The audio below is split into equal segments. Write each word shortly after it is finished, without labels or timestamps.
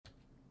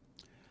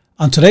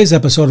On today's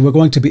episode, we're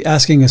going to be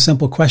asking a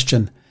simple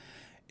question.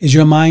 Is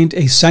your mind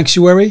a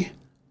sanctuary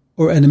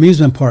or an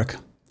amusement park?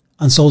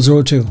 On Soul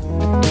Zero 2.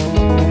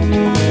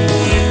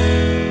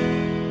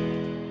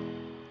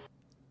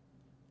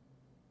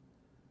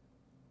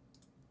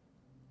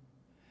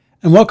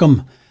 And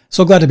welcome.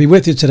 So glad to be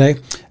with you today.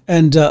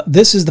 And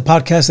this is the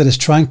podcast that is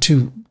trying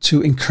to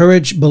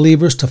encourage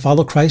believers to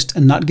follow Christ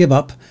and not give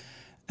up.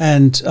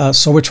 And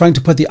so we're trying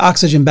to put the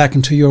oxygen back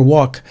into your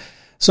walk.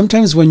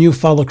 Sometimes when you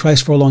follow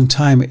Christ for a long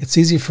time, it's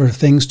easy for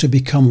things to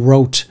become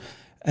rote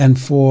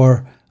and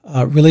for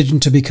religion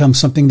to become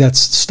something that's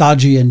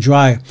stodgy and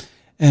dry.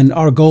 And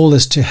our goal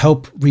is to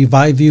help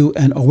revive you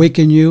and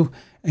awaken you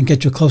and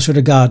get you closer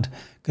to God,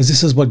 because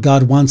this is what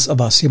God wants of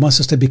us. He wants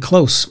us to be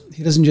close.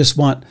 He doesn't just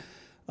want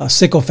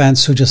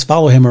sycophants who just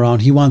follow him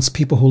around. He wants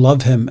people who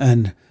love him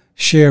and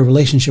share a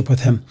relationship with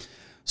him.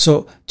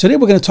 So today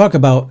we're going to talk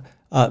about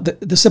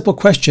the simple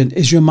question: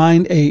 is your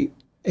mind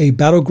a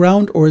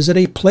battleground or is it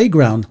a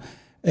playground?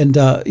 And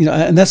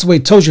and that's the way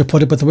Tozer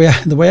put it. But the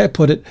way I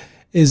put it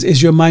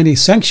is your mind a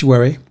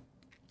sanctuary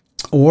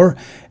or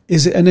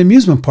is it an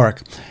amusement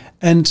park?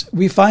 And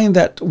we find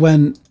that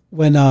when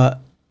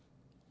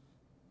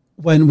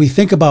we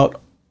think about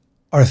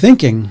our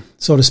thinking,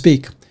 so to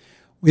speak,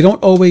 we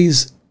don't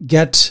always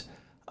get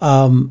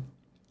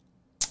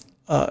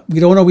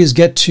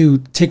to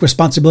take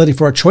responsibility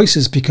for our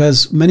choices,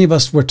 because many of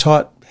us were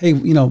taught, hey,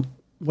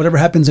 whatever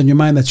happens in your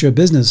mind, that's your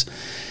business.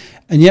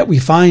 And yet we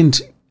find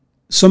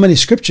so many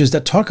scriptures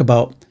that talk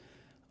about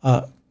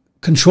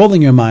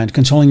controlling your mind,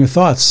 controlling your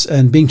thoughts,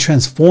 and being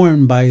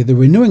transformed by the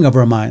renewing of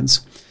our minds.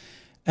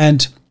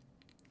 And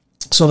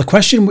so the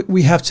question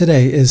we have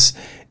today is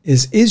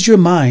your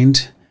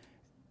mind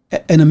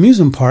an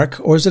amusement park,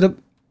 or is it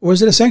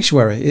a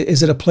sanctuary?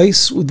 Is it a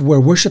place where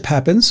worship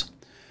happens,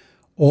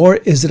 or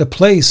is it a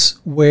place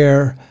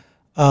where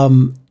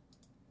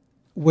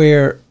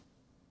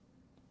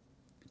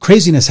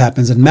craziness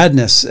happens and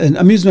madness? And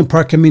amusement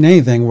park can mean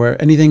anything,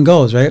 where anything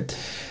goes, right?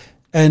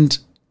 And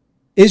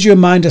is your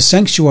mind a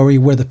sanctuary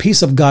where the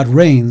peace of God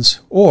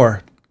reigns,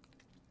 or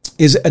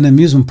is it an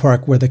amusement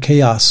park where the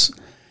chaos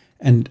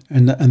and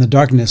the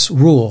darkness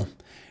rule?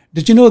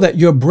 Did you know that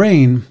your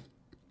brain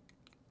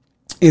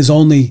is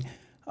only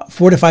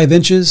 4 to 5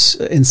 inches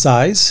in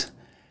size,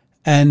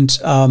 and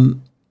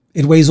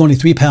it weighs only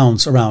 3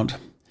 pounds around?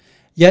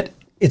 Yet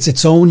it's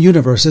its own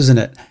universe, isn't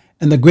it?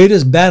 And the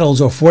greatest battles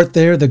are fought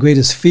there, the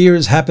greatest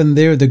fears happen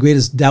there, the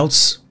greatest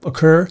doubts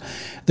occur,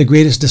 the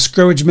greatest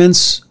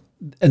discouragements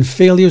and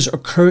failures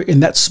occur in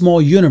that small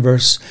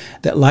universe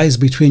that lies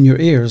between your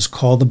ears,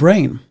 called the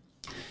brain.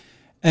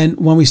 And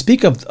when we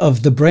speak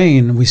of the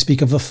brain, we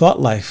speak of the thought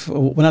life.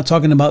 We're not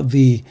talking about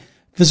the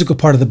physical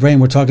part of the brain.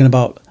 We're talking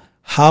about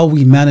how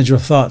we manage our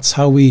thoughts,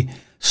 how we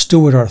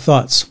steward our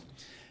thoughts.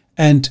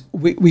 And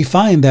we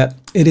find that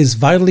it is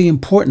vitally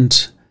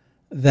important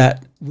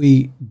that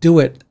we do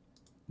it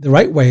the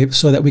right way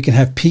so that we can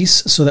have peace,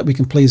 so that we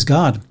can please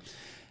God.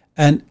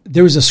 And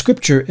there is a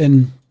scripture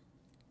in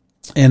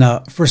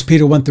 1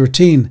 Peter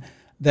 1:13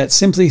 that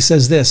simply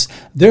says this: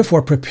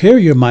 therefore prepare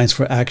your minds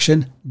for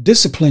action,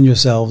 discipline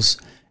yourselves,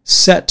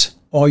 set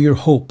all your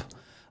hope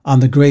on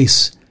the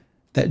grace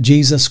that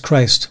Jesus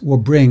Christ will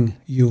bring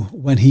you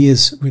when he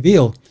is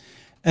revealed.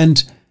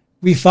 And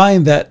we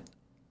find that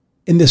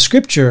in the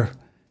scripture,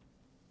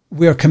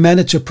 we are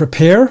commanded to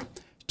prepare,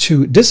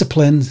 to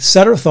discipline,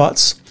 set our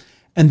thoughts.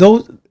 And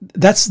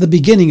that's the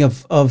beginning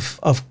of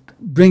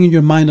bringing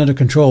your mind under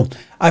control.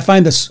 I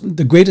find that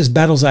the greatest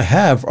battles I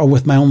have are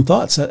with my own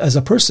thoughts as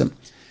a person.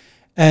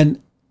 And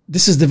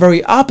this is the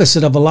very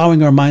opposite of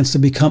allowing our minds to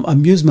become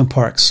amusement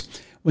parks.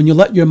 When you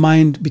let your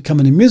mind become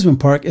an amusement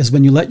park is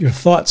when you let your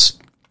thoughts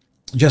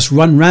just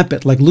run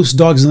rampant like loose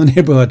dogs in the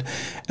neighborhood,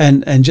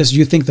 and just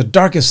you think the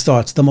darkest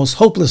thoughts, the most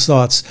hopeless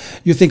thoughts,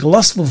 you think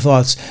lustful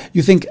thoughts,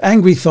 you think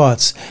angry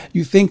thoughts,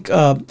 you think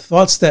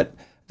thoughts that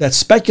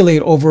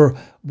speculate over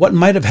what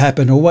might have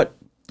happened or what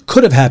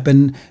could have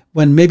happened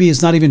when maybe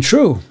it's not even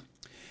true.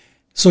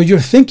 So your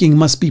thinking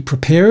must be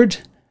prepared,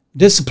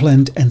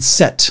 disciplined, and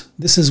set.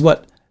 This is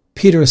what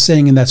Peter is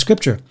saying in that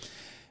scripture.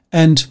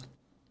 And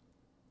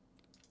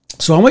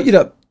so I want you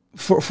to,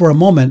 for a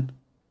moment,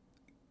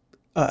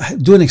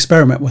 do an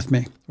experiment with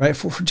me, right?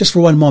 Just for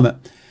one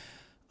moment.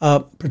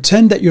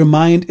 Pretend that your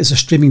mind is a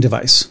streaming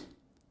device.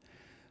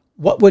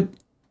 What would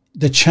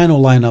the channel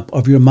lineup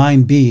of your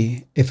mind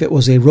be if it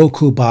was a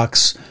Roku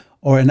box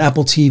or an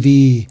Apple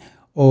TV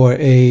or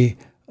a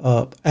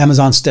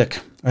Amazon stick,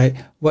 right?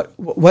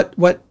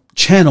 What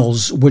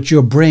channels would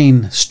your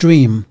brain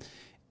stream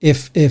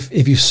if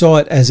you saw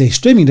it as a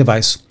streaming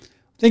device?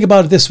 Think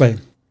about it this way.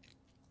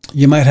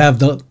 You might have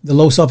the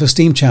low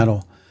self-esteem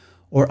channel,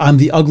 or I'm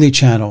the ugly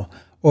channel,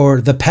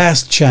 or the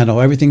past channel,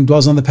 everything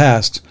dwells on the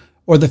past,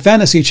 or the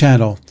fantasy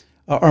channel.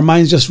 Our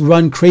minds just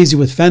run crazy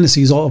with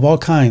fantasies of all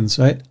kinds,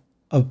 right?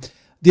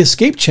 The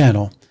escape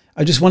channel,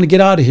 I just want to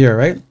get out of here,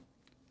 right?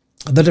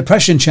 The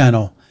depression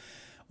channel.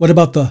 What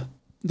about the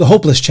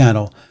hopeless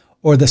channel,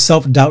 or the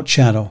self-doubt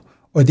channel,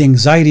 or the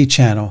anxiety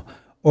channel,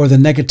 or the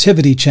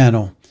negativity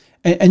channel?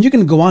 And you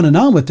can go on and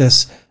on with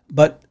this,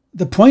 but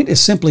the point is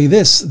simply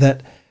this,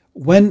 that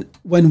when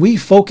we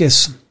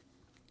focus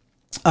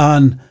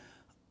on,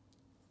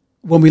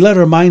 when we let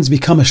our minds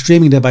become a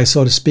streaming device,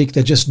 so to speak,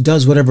 that just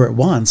does whatever it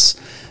wants,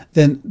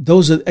 then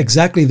those are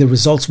exactly the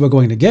results we're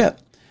going to get.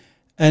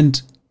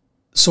 And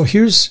so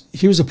here's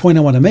a point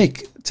I want to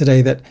make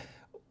today, that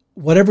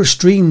whatever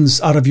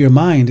streams out of your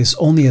mind is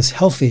only as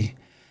healthy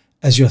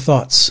as your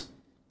thoughts.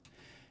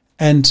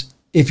 And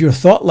if your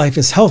thought life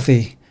is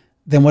healthy,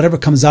 then whatever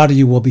comes out of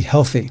you will be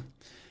healthy.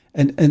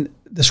 And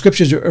the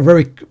scriptures are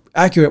very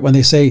accurate when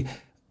they say,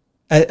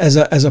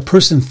 as a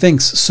person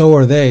thinks, so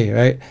are they,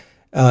 right?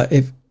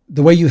 If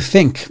the way you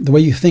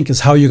think is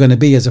how you're going to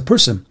be as a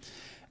person.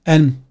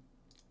 And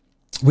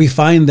we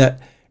find that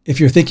if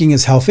your thinking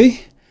is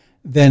healthy,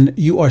 then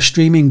you are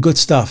streaming good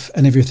stuff.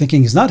 And if your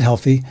thinking is not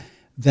healthy,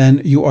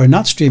 then you are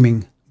not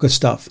streaming good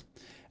stuff.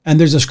 And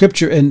there's a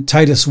scripture in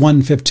Titus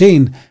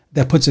 1:15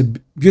 that puts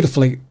it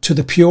beautifully. To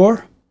the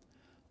pure,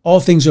 all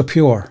things are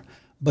pure,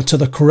 but to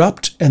the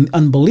corrupt and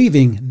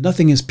unbelieving,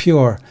 nothing is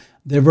pure.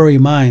 Their very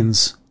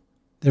minds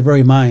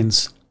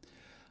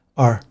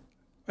are,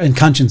 and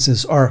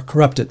consciences are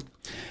corrupted.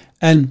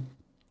 And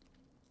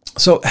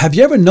so have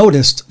you ever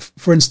noticed,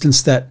 for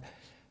instance, that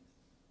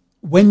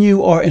when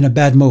you are in a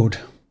bad mood,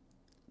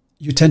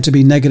 you tend to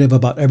be negative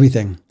about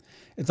everything?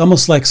 It's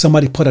almost like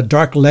somebody put a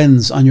dark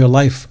lens on your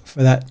life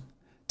for that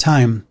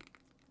time.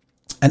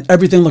 And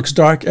everything looks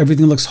dark,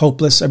 everything looks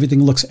hopeless,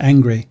 everything looks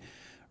angry,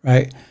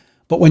 right?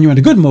 But when you're in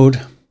a good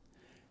mood,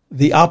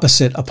 the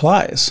opposite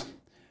applies.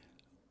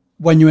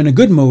 When you're in a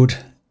good mood,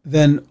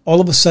 then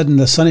all of a sudden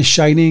the sun is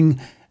shining,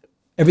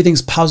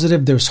 everything's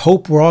positive, there's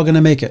hope, we're all going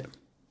to make it.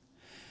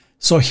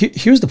 So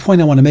here's the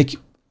point I want to make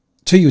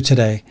to you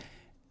today.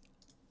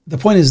 The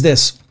point is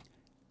this: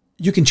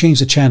 you can change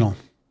the channel.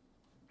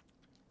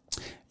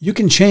 You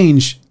can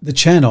change the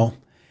channel.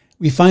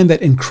 We find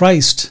that in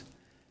Christ,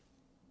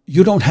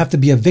 you don't have to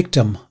be a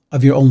victim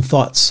of your own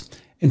thoughts.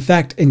 In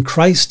fact, in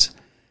Christ,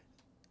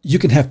 you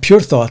can have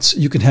pure thoughts,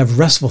 you can have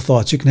restful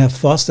thoughts, you can have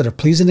thoughts that are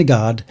pleasing to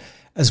God,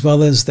 as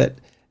well as that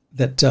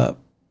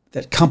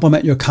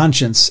complement your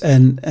conscience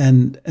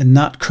and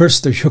not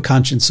curse your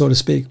conscience, so to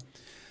speak.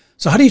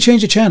 So how do you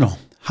change the channel?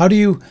 How do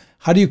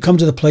you come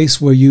to the place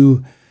where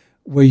you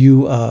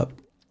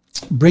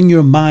bring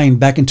your mind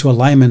back into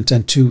alignment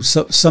and to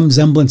some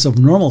semblance of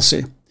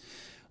normalcy?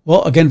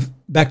 Well, again,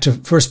 back to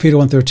 1 Peter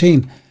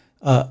 1:13,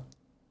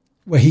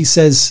 where he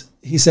says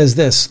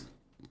this.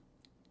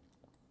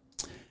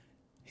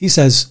 He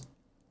says,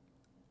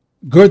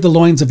 gird the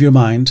loins of your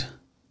mind,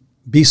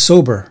 be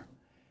sober,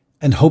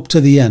 and hope to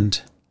the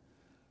end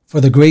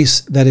for the grace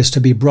that is to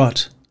be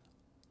brought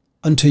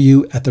unto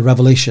you at the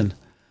revelation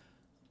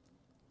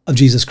of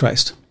Jesus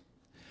Christ.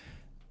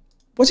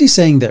 What's he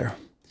saying there?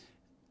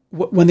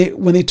 When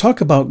they talk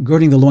about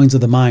girding the loins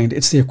of the mind,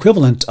 it's the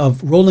equivalent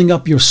of rolling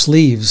up your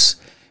sleeves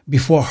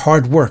before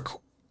hard work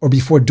or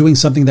before doing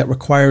something that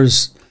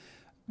requires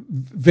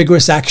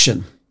vigorous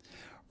action.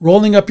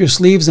 Rolling up your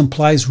sleeves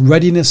implies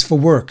readiness for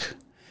work.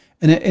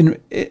 And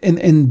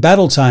in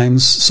battle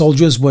times,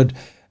 soldiers would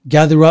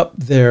gather up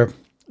their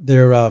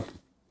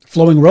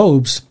flowing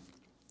robes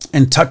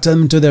and tuck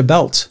them into their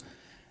belt.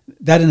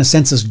 That, in a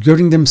sense, is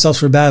girding themselves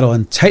for battle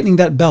and tightening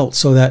that belt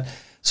so that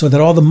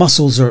all the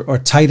muscles are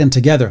tight and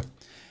together.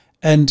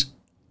 But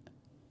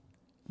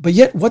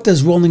yet, what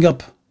does rolling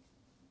up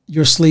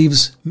your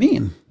sleeves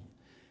mean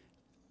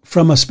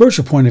from a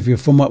spiritual point of view,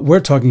 from what we're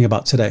talking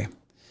about today?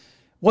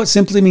 Well, it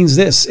simply means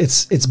this: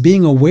 it's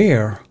being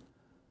aware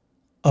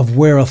of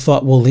where a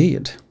thought will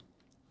lead.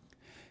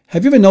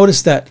 Have you ever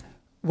noticed that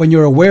when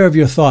you're aware of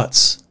your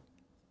thoughts,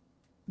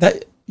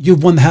 that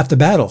you've won half the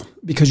battle,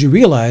 because you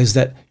realize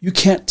that you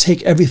can't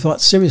take every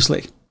thought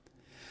seriously?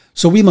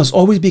 So we must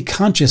always be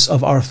conscious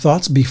of our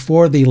thoughts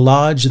before they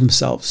lodge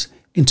themselves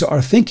into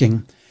our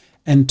thinking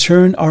and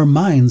turn our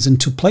minds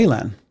into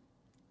playland.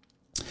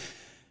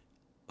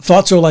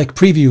 Thoughts are like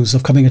previews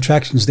of coming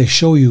attractions. They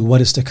show you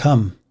what is to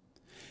come.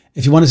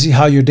 If you want to see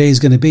how your day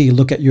is going to be,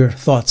 look at your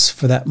thoughts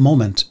for that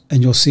moment,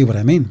 and you'll see what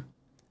I mean.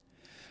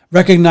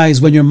 Recognize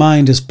when your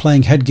mind is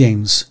playing head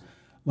games,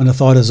 when a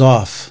thought is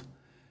off.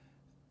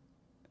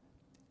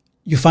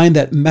 You find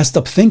that messed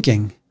up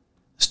thinking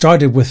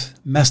started with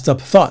messed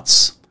up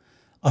thoughts.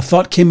 A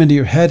thought came into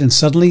your head and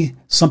suddenly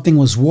something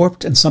was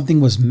warped and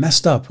something was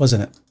messed up,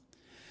 wasn't it?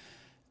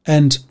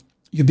 And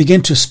you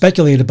begin to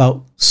speculate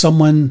about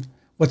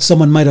what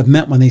someone might have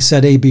meant when they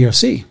said A, B, or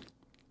C.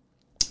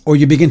 Or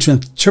you begin to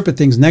interpret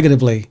things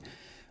negatively,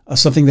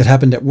 something that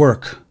happened at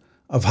work,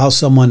 of how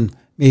someone,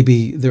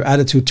 maybe their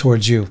attitude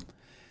towards you.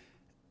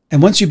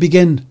 And once you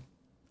begin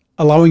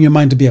allowing your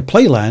mind to be a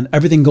playland,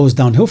 everything goes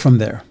downhill from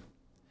there.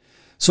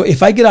 So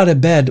if I get out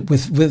of bed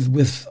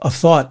with a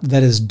thought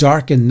that is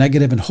dark and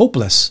negative and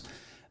hopeless,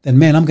 then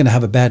man, I'm going to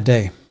have a bad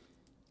day.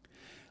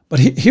 But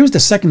here's the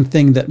second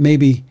thing that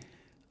maybe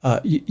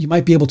you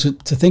might be able to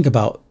think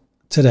about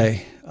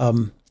today.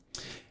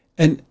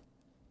 And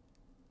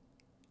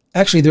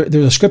actually,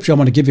 there's a scripture I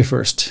want to give you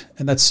first,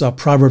 and that's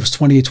Proverbs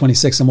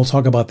 28:26, and we'll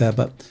talk about that.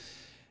 But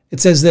it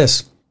says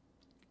this: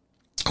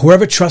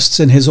 Whoever trusts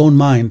in his own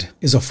mind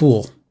is a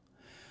fool,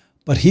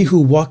 but he who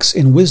walks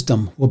in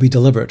wisdom will be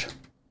delivered.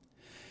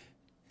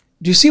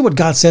 Do you see what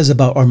God says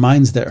about our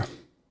minds there?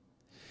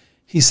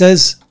 He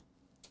says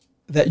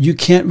that you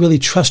can't really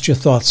trust your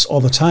thoughts all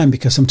the time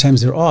because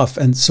sometimes they're off.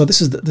 And so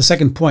this is the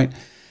second point,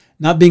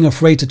 not being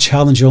afraid to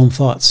challenge your own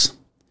thoughts.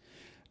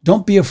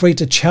 Don't be afraid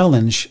to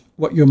challenge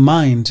what your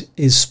mind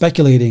is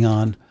speculating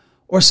on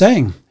or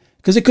saying,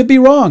 because it could be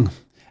wrong.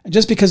 And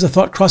just because a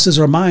thought crosses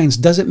our minds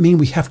doesn't mean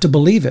we have to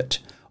believe it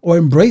or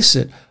embrace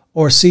it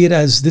or see it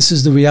as this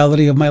is the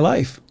reality of my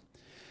life.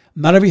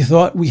 Not every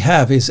thought we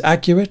have is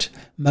accurate.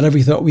 Not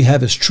every thought we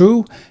have is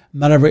true.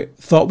 Not every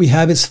thought we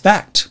have is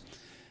fact.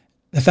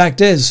 The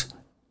fact is,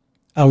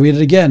 I'll read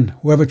it again.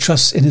 Whoever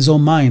trusts in his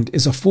own mind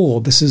is a fool.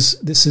 This is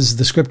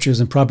the scriptures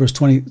in Proverbs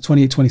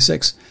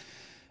 28:26.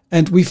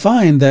 And we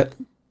find that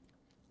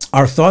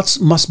our thoughts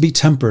must be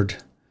tempered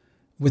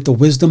with the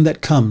wisdom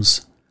that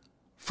comes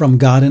from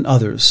God and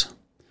others.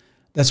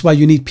 That's why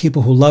you need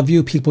people who love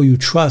you, people you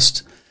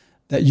trust,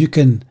 that you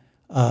can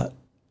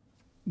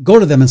go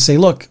to them and say,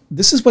 look,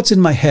 this is what's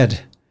in my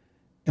head.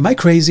 Am I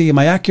crazy? Am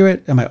I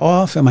accurate? Am I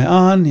off? Am I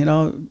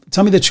on?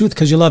 Tell me the truth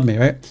because you love me,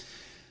 right?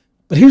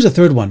 But here's a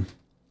third one.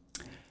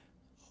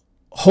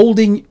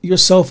 Holding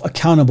yourself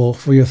accountable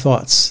for your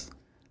thoughts.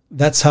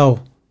 That's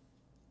how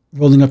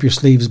rolling up your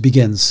sleeves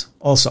begins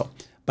also,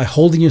 by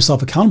holding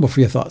yourself accountable for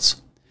your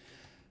thoughts.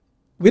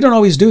 We don't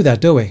always do that,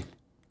 do we?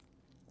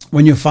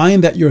 When you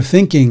find that your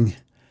thinking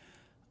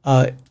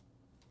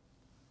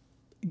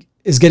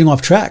is getting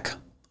off track,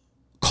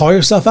 call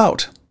yourself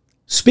out.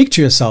 Speak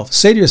to yourself.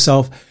 Say to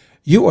yourself,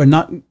 you are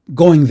not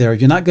going there.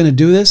 You're not going to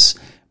do this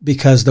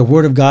because the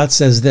Word of God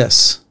says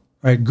this.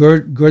 Right?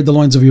 Gird the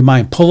loins of your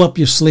mind. Pull up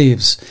your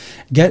sleeves.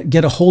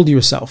 Get a hold of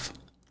yourself.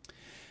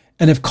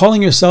 And if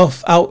calling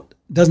yourself out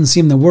doesn't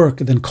seem to work,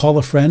 then call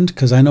a friend,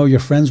 because I know your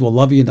friends will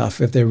love you enough,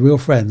 if they're real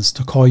friends,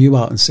 to call you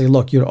out and say,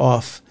 look, you're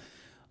off.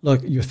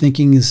 Look, your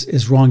thinking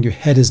is wrong. Your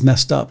head is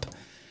messed up.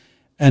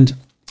 And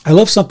I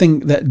love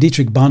something that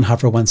Dietrich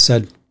Bonhoeffer once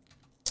said.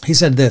 He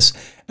said this: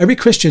 every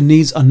Christian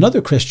needs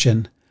another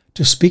Christian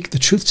to speak the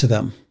truth to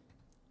them.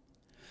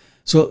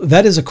 So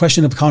that is a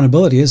question of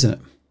accountability, isn't it?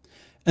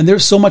 And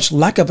there's so much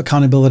lack of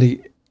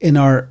accountability in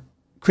our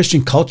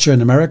Christian culture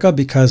in America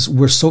because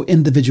we're so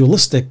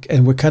individualistic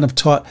and we're kind of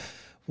taught,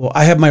 well,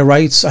 I have my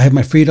rights, I have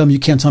my freedom, you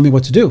can't tell me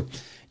what to do.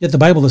 Yet the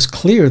Bible is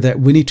clear that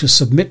we need to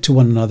submit to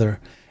one another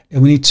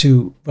and we need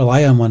to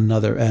rely on one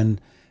another and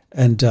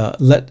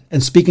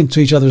speak into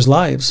each other's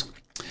lives.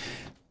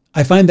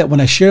 I find that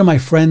when I share my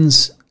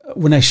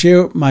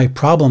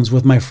problems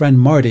with my friend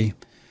Marty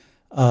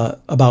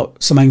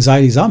about some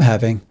anxieties I'm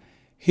having,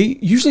 he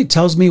usually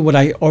tells me what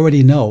I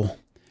already know.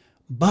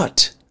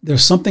 But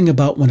there's something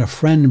about when a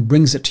friend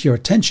brings it to your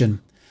attention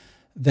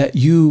that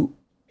you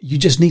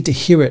just need to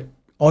hear it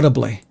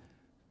audibly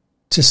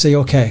to say,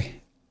 okay,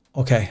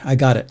 I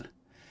got it.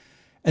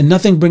 And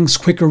nothing brings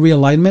quicker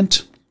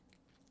realignment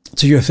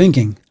to your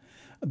thinking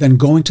than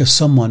going to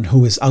someone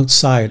who is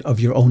outside of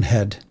your own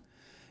head.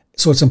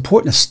 So it's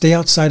important to stay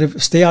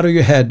out of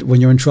your head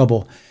when you're in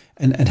trouble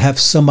and have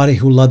somebody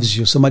who loves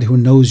you, somebody who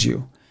knows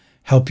you,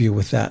 help you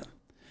with that.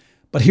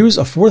 But here's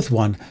a fourth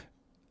one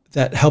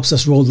that helps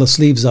us roll the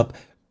sleeves up.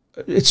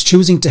 It's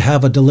choosing to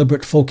have a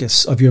deliberate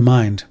focus of your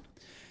mind.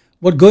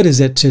 What good is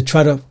it to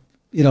try to,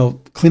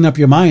 clean up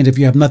your mind if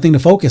you have nothing to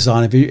focus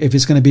on, if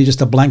it's going to be just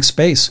a blank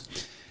space?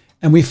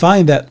 And we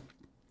find that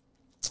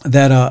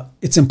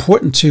it's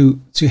important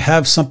to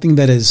have something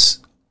that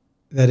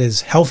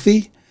is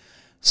healthy,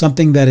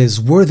 something that is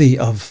worthy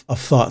of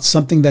thought,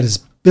 something that is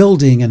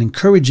building and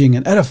encouraging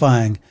and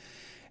edifying.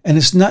 And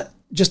it's not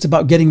just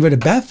about getting rid of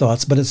bad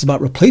thoughts, but it's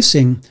about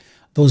replacing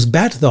those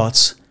bad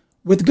thoughts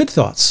with good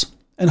thoughts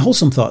and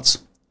wholesome thoughts.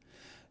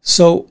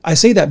 So I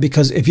say that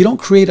because if you don't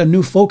create a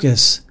new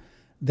focus,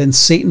 then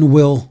Satan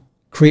will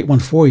create one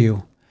for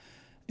you.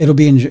 It'll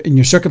be in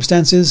your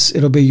circumstances.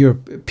 It'll be your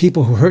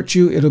people who hurt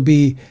you. It'll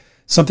be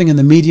something in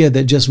the media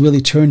that just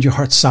really turned your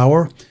heart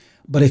sour.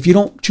 But if you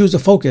don't choose a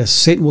focus,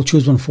 Satan will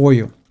choose one for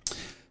you.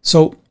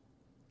 So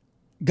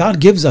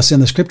God gives us in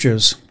the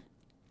scriptures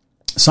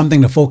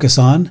something to focus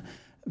on,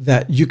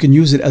 that you can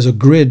use it as a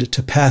grid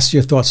to pass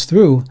your thoughts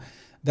through,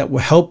 that will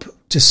help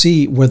to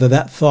see whether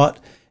that thought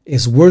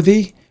is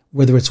worthy,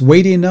 whether it's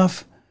weighty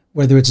enough,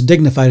 whether it's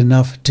dignified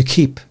enough to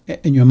keep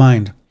in your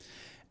mind.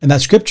 And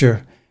that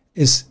scripture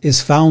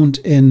is found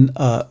in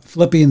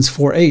Philippians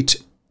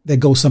 4:8 that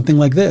goes something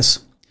like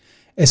this.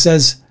 It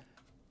says,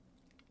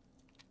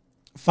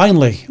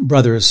 finally,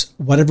 brothers,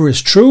 whatever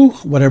is true,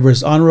 whatever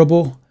is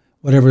honorable,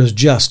 whatever is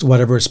just,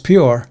 whatever is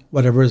pure,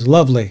 whatever is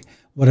lovely,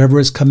 whatever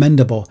is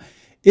commendable,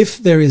 if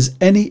there is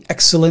any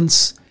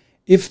excellence,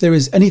 if there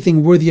is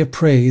anything worthy of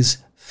praise,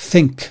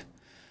 think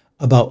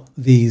about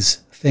these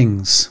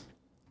things.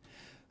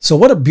 So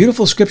what a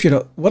beautiful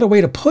scripture, what a way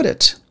to put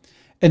it.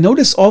 And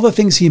notice all the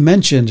things he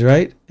mentioned,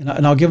 right?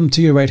 And I'll give them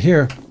to you right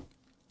here.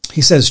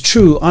 He says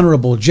true,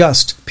 honorable,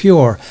 just,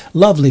 pure,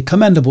 lovely,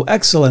 commendable,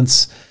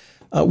 excellence,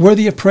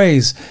 worthy of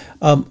praise.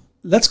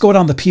 Let's go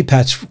down the pea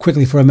patch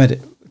quickly for a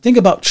minute. think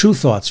about true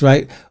thoughts,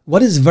 right?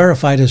 What is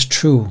verified as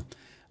true,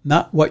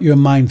 not what your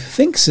mind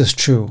thinks is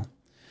true.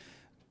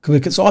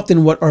 Because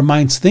often what our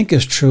minds think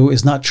is true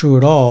is not true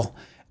at all,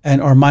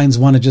 and our minds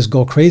want to just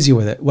go crazy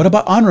with it. What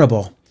about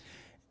honorable?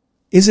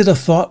 Is it a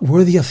thought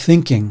worthy of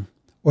thinking,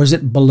 or is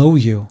it below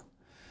you?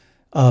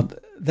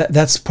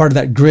 That's part of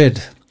that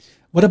grid.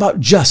 What about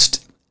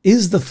just?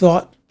 Is the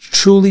thought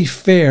truly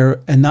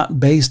fair and not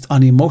based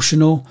on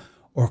emotional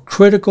or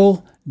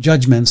critical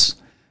judgments,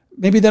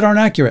 maybe that aren't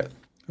accurate,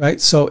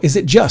 right? So is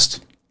it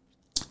just?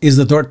 Is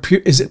the thought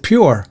pure? Is it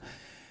pure?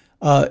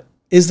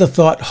 Is the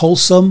thought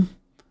wholesome?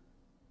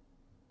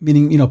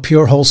 Meaning,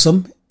 pure,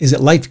 wholesome. Is it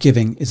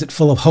life-giving? Is it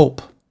full of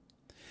hope?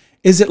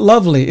 Is it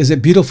lovely? Is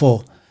it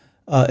beautiful?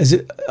 Are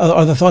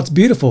the thoughts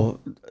beautiful?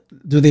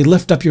 Do they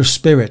lift up your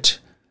spirit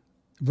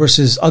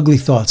versus ugly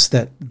thoughts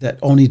that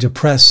only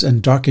depress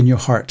and darken your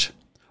heart?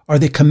 Are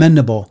they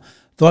commendable?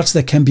 Thoughts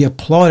that can be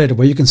applauded,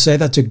 where you can say,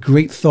 that's a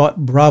great thought,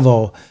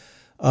 bravo.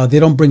 They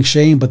don't bring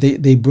shame, but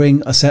they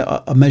bring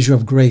a measure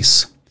of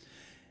grace.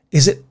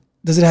 Does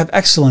it have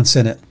excellence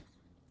in it?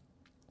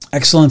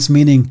 Excellence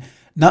meaning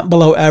not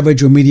below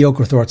average or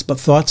mediocre thoughts, but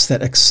thoughts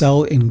that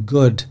excel in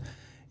good,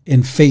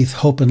 in faith,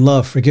 hope, and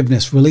love,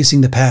 forgiveness,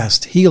 releasing the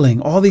past, healing.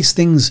 All these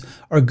things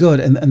are good.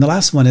 And the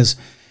last one is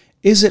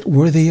it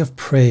worthy of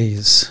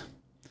praise?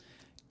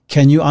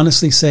 Can you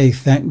honestly say,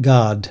 thank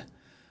God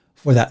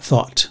for that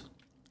thought?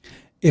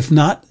 If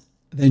not,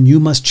 then you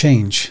must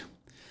change.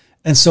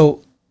 And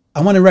so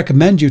I want to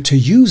recommend you to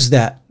use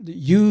that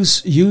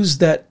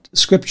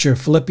scripture,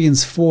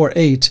 Philippians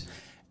 4:8,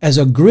 as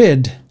a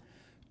grid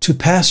to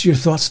pass your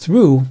thoughts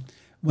through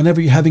whenever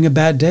you're having a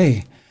bad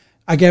day.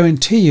 I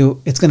guarantee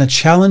you it's going to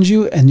challenge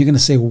you, and you're going to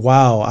say,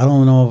 wow, I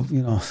don't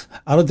know,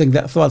 I don't think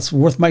that thought's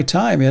worth my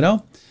time,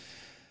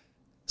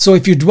 So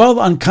if you dwell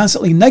on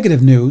constantly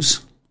negative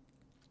news,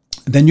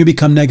 then you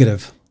become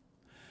negative.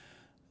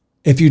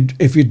 If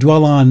you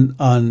dwell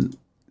on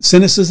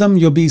cynicism,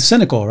 you'll be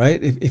cynical,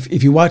 right?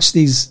 If you watch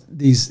these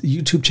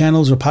YouTube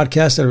channels or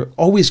podcasts that are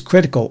always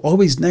critical,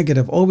 always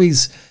negative,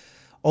 always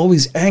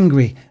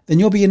angry, then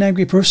you'll be an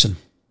angry person.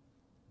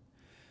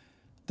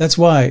 That's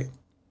why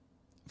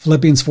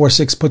Philippians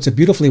 4:6 puts it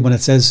beautifully when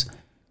it says,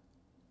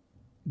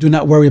 do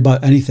not worry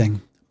about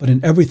anything, but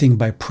in everything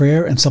by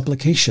prayer and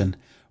supplication,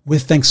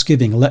 with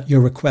thanksgiving, let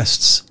your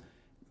requests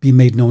be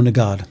made known to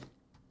God.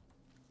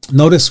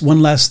 Notice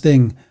one last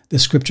thing.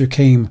 This scripture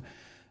came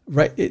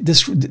right.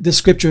 This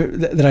scripture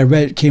that I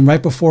read came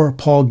right before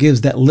Paul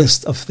gives that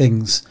list of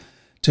things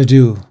to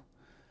do.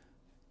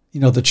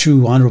 The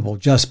true, honorable,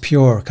 just,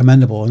 pure,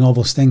 commendable, and all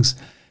those things.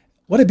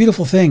 What a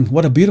beautiful thing.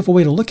 What a beautiful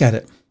way to look at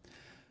it.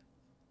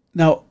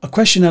 Now, a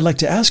question I'd like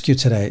to ask you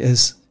today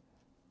is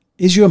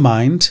your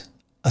mind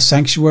a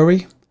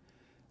sanctuary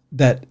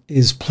that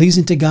is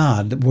pleasing to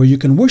God, where you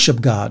can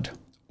worship God?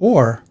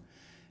 Or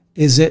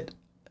is it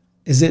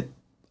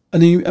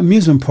an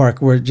amusement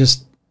park where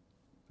just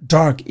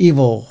dark,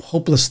 evil,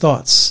 hopeless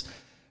thoughts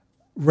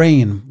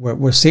reign,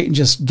 where Satan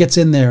just gets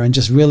in there and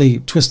just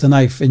really twists the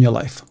knife in your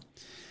life?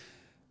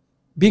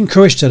 Be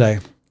encouraged today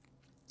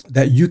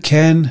that you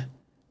can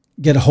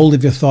get a hold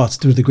of your thoughts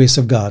through the grace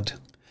of God.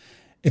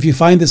 If you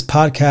find this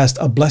podcast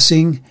a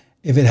blessing,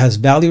 if it has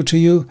value to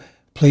you,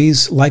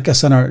 please like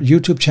us on our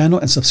YouTube channel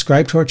and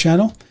subscribe to our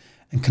channel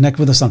and connect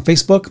with us on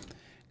Facebook.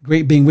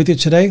 Great being with you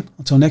today.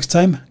 Until next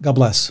time, God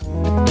bless.